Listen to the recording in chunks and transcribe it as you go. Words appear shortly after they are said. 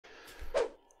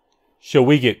Shall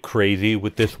we get crazy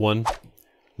with this one?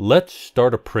 Let's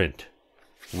start a print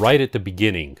right at the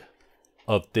beginning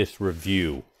of this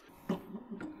review.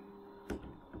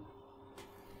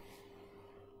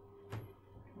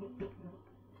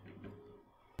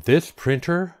 This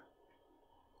printer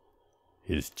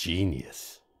is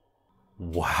genius.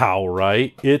 Wow,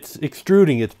 right? It's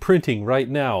extruding, it's printing right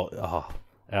now. Oh,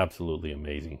 absolutely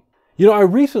amazing. You know, I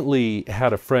recently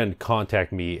had a friend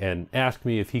contact me and ask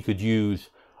me if he could use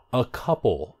a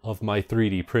couple of my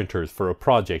 3D printers for a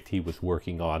project he was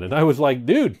working on. And I was like,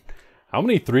 dude, how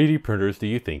many 3D printers do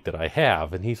you think that I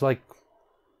have? And he's like,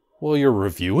 well, you're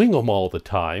reviewing them all the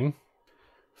time.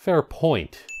 Fair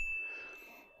point.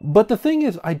 But the thing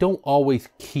is, I don't always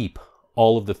keep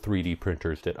all of the 3D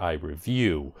printers that I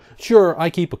review. Sure, I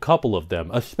keep a couple of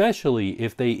them, especially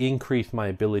if they increase my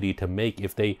ability to make,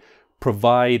 if they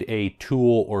provide a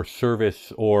tool or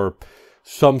service or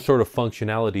some sort of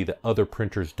functionality that other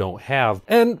printers don't have.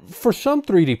 And for some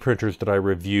 3D printers that I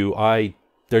review,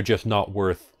 they're just not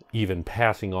worth even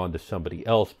passing on to somebody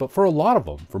else. But for a lot of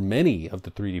them, for many of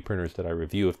the 3D printers that I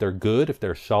review, if they're good, if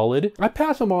they're solid, I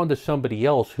pass them on to somebody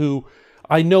else who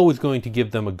I know is going to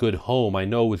give them a good home. I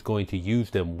know is going to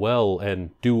use them well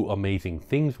and do amazing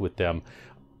things with them.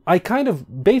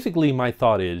 Basically my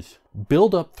thought is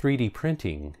build up 3D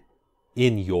printing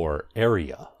in your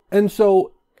area. And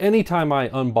so anytime I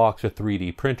unbox a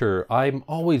 3D printer, I'm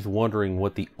always wondering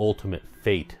what the ultimate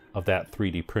fate of that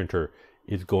 3D printer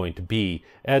is going to be.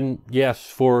 And yes,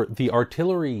 for the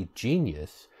Artillery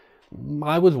Genius,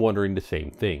 I was wondering the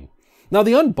same thing. Now,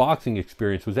 the unboxing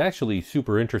experience was actually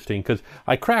super interesting because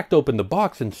I cracked open the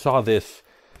box and saw this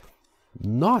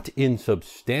not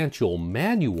insubstantial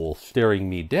manual staring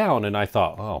me down, and I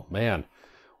thought, oh man,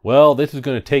 well, this is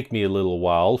going to take me a little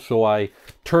while. So I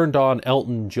turned on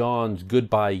Elton John's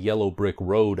Goodbye Yellow Brick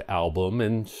Road album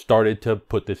and started to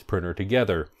put this printer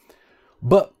together.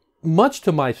 But much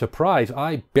to my surprise,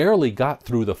 I barely got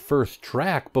through the first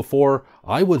track before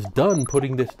I was done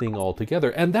putting this thing all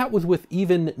together. And that was with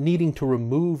even needing to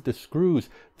remove the screws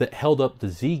that held up the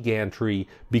Z gantry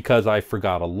because I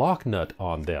forgot a lock nut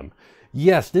on them.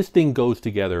 Yes, this thing goes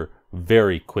together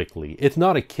very quickly. It's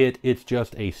not a kit, it's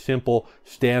just a simple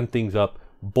stand things up,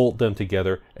 bolt them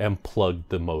together, and plug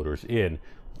the motors in.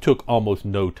 Took almost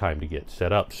no time to get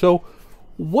set up. So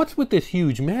what's with this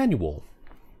huge manual?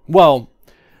 Well,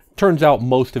 turns out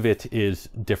most of it is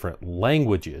different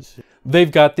languages.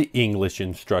 They've got the English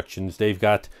instructions, they've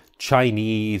got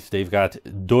Chinese, they've got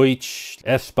Deutsch,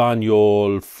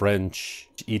 Espanol, French,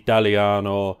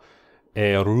 Italiano,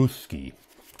 e Ruski.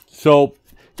 So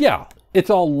yeah, it's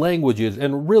all languages,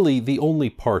 and really the only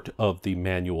part of the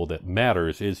manual that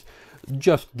matters is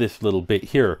just this little bit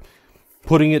here.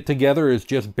 Putting it together is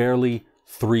just barely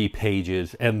 3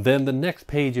 pages, and then the next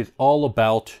page is all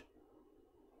about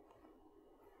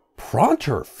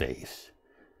pronter face.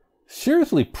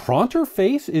 Seriously, pronter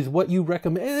face is what you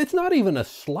recommend? It's not even a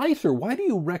slicer. Why do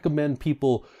you recommend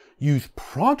people use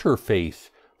pronter face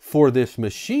for this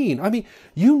machine? I mean,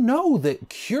 you know that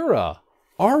Cura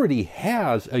already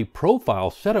has a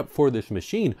profile set up for this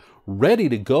machine ready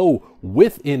to go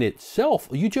within itself.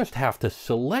 You just have to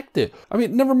select it. I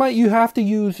mean, never mind, you have to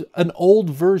use an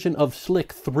old version of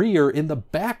Slick 3er in the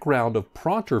background of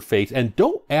pronter face. And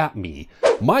don't at me.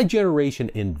 My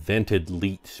generation invented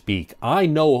leet speak. I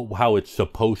know how it's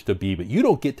supposed to be, but you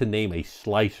don't get to name a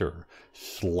slicer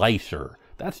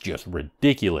That's just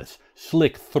ridiculous.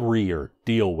 Slick 3er,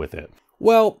 deal with it.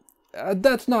 Well,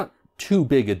 that's not too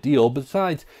big a deal.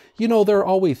 Besides, you know, there are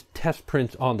always test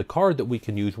prints on the card that we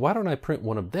can use. Why don't I print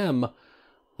one of them?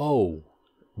 Oh,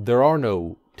 there are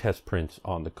no test prints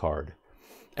on the card.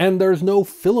 And there's no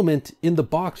filament in the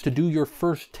box to do your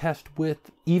first test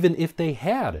with, even if they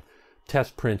had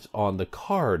test prints on the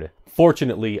card.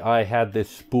 Fortunately, I had this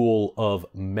spool of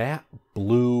matte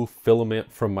blue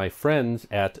filament from my friends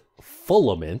at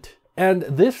Fulament, and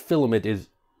this filament is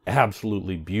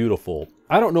absolutely beautiful.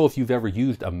 I don't know if you've ever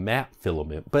used a matte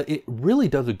filament, but it really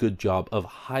does a good job of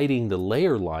hiding the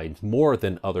layer lines more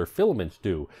than other filaments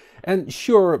do. And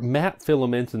sure, matte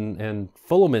filaments and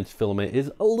Filaments filament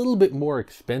is a little bit more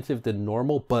expensive than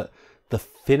normal, but the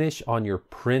finish on your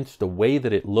prints, the way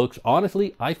that it looks,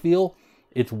 honestly, I feel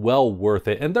it's well worth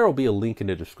it. And there will be a link in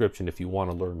the description if you want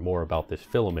to learn more about this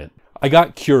filament. I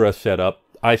got Cura set up.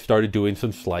 I started doing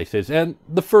some slices, and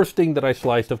the first thing that I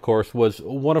sliced, of course, was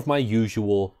one of my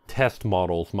usual test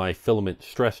models, my filament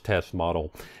stress test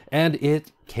model, and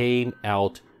it came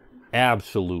out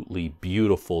absolutely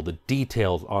beautiful. The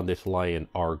details on this lion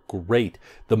are great.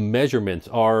 The measurements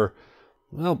are,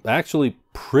 well, actually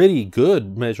pretty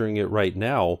good measuring it right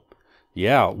now.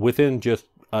 Yeah, within just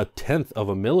a 1/10 of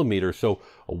a millimeter. So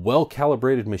a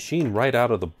well-calibrated machine right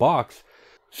out of the box.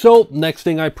 So next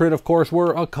thing I print, of course,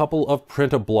 were a couple of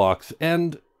printer-blocks,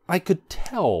 and I could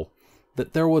tell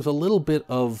that there was a little bit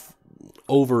of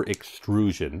over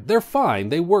extrusion. They're fine,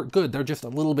 they work good. They're just a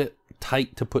little bit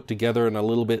tight to put together and a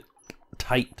little bit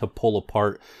tight to pull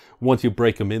apart. Once you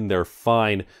break them in, they're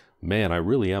fine. Man, I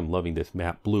really am loving this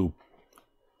matte blue.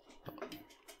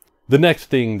 The next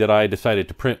thing that I decided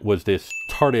to print was this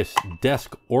TARDIS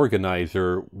desk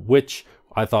organizer, which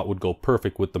I thought would go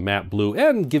perfect with the matte blue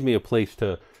and give me a place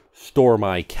to store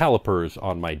my calipers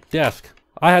on my desk.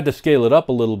 I had to scale it up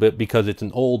a little bit because it's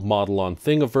an old model on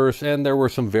Thingiverse and there were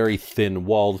some very thin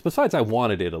walls. Besides, I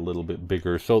wanted it a little bit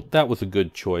bigger, so that was a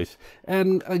good choice.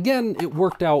 And again, it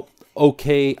worked out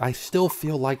okay. I still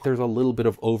feel like there's a little bit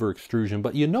of over extrusion,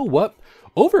 but you know what?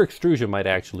 Over extrusion might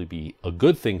actually be a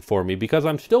good thing for me because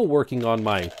I'm still working on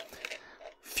my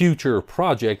future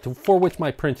project for which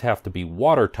my prints have to be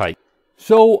watertight.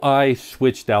 So I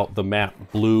switched out the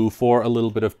matte blue for a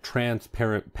little bit of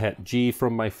transparent PetG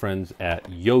from my friends at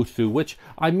YouSu, which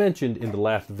I mentioned in the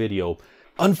last video.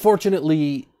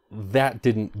 Unfortunately, that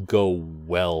didn't go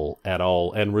well at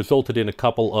all and resulted in a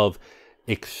couple of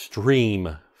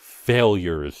extreme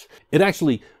failures. It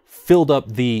actually filled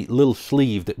up the little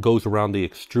sleeve that goes around the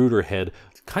extruder head.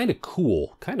 It's kind of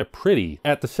cool, kind of pretty.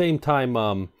 At the same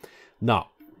time, not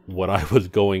what I was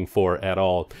going for at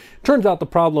all. Turns out the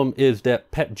problem is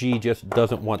that PetG just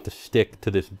doesn't want to stick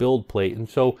to this build plate, and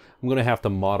so I'm going to have to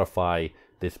modify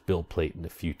this build plate in the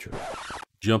future.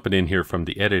 Jumping in here from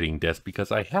the editing desk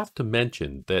because I have to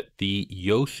mention that the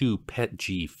YouSu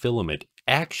PetG filament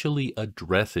actually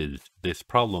addresses this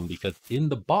problem, because in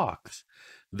the box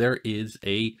there is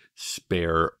a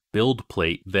spare build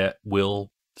plate that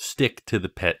will stick to the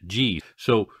PetG.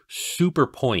 So super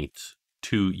points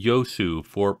to YouSu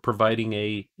for providing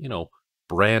a,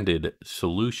 branded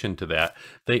solution to that.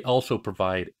 They also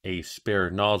provide a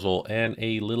spare nozzle and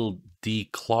a little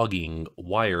declogging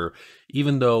wire,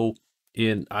 even though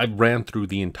I ran through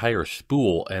the entire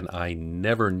spool and I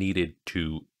never needed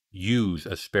to use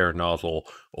a spare nozzle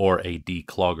or a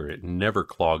declogger. It never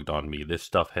clogged on me. This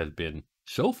stuff has been,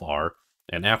 so far,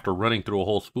 and after running through a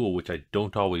whole spool, which I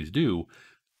don't always do,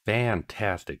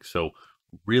 fantastic. So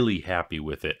really happy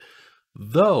with it.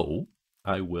 Though,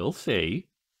 I will say,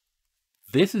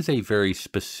 this is a very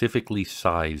specifically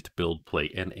sized build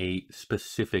plate and a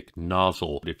specific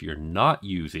nozzle. If you're not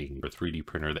using a 3D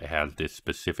printer that has this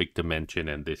specific dimension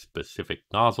and this specific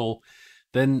nozzle,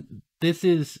 then this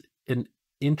is an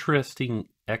interesting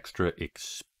extra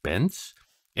expense,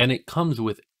 and it comes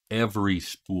with every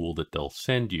spool that they'll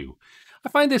send you. I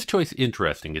find this choice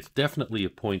interesting. It's definitely a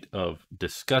point of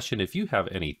discussion. If you have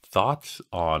any thoughts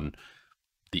on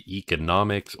the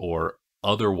economics or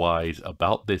otherwise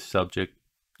about this subject,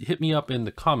 hit me up in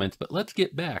the comments. But let's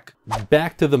get back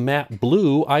to the matte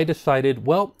blue. I decided,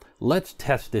 well, let's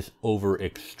test this over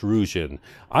extrusion.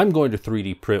 I'm going to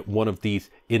 3D print one of these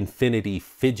infinity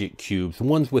fidget cubes,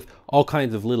 ones with all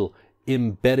kinds of little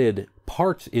embedded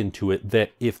parts into it,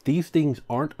 that if these things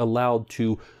aren't allowed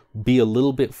to be a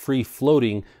little bit free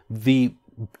floating, the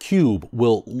cube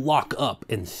will lock up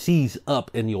and seize up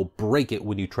and you'll break it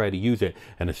when you try to use it.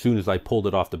 And as soon as I pulled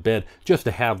it off the bed, just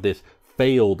to have this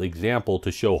failed example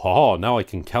to show, haha, now I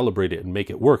can calibrate it and make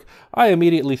it work, I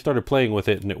immediately started playing with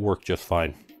it and it worked just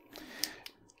fine.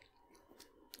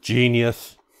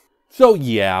 Genius. So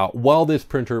yeah, while this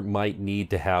printer might need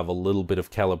to have a little bit of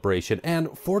calibration,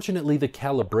 and fortunately the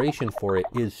calibration for it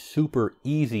is super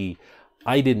easy,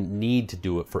 I didn't need to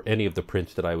do it for any of the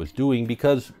prints that I was doing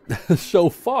because so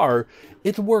far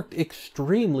it's worked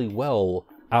extremely well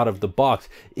out of the box.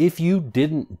 If you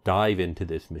didn't dive into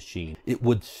this machine, it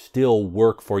would still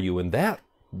work for you, and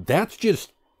that's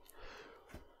just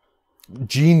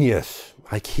genius.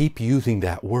 I keep using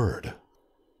that word.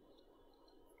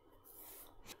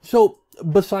 So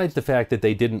besides the fact that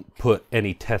they didn't put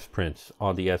any test prints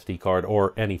on the SD card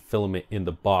or any filament in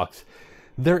the box,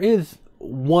 there is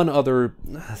one other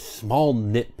small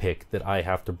nitpick that I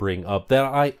have to bring up that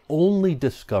I only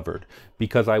discovered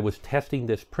because I was testing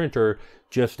this printer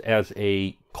just as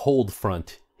a cold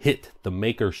front hit the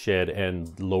maker shed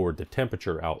and lowered the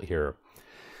temperature out here.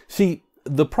 See,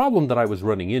 the problem that I was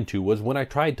running into was when I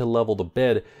tried to level the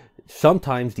bed,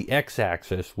 sometimes the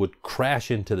x-axis would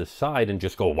crash into the side and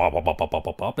just go wop, wop, wop, wop, wop,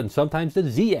 wop, wop, and sometimes the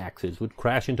z-axis would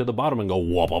crash into the bottom and go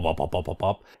wop, wop, wop, wop, wop, wop,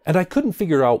 wop. And I couldn't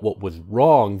figure out what was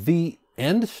wrong. The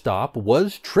end stop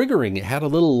was triggering. It had a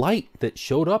little light that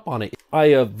showed up on it. I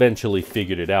eventually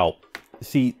figured it out.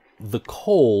 See, the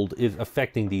cold is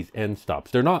affecting these end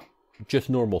stops. They're not just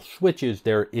normal switches,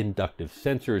 they're inductive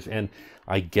sensors. And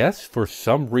I guess for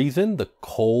some reason, the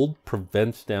cold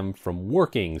prevents them from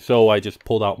working. So I just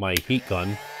pulled out my heat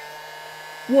gun,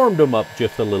 warmed them up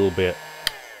just a little bit,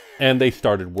 and they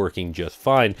started working just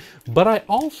fine. But I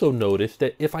also noticed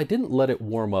that if I didn't let it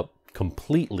warm up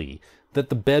completely, that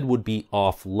the bed would be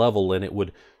off level and it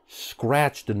would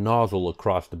scratch the nozzle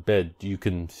across the bed. You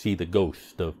can see the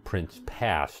ghost of prints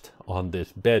past on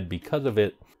this bed because of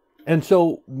it. And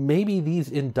so maybe these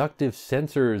inductive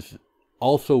sensors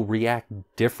also react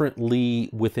differently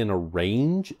within a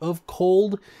range of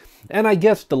cold. And I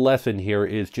guess the lesson here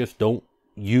is just don't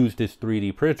use this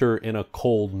 3D printer in a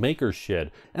cold maker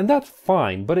shed. And that's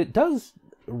fine, but it does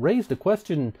raise the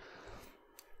question,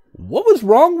 what was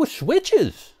wrong with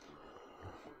switches?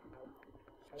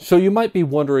 So you might be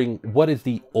wondering, what is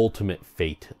the ultimate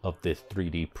fate of this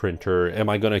 3D printer? Am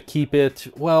I going to keep it?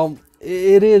 Well,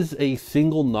 it is a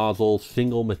single nozzle,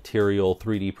 single material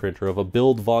 3D printer of a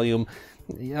build volume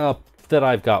that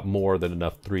I've got more than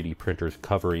enough 3D printers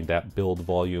covering that build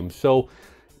volume. So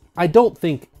I don't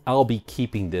think I'll be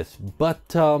keeping this, but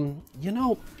you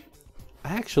know,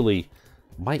 I actually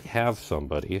might have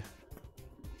somebody.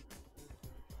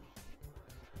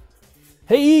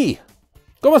 Hey,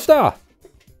 ¿cómo está?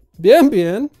 Bien,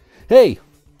 bien. Hey,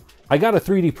 I got a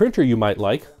 3D printer you might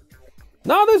like.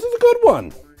 No, this is a good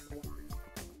one.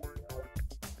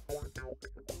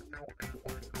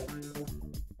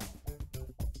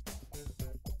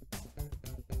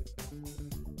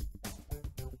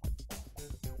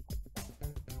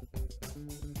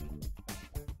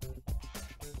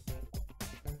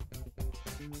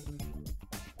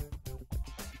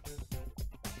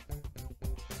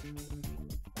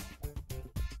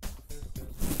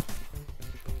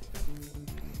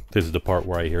 This is the part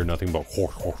where I hear nothing but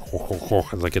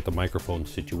as I get the microphone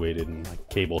situated and my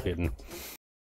cable hidden.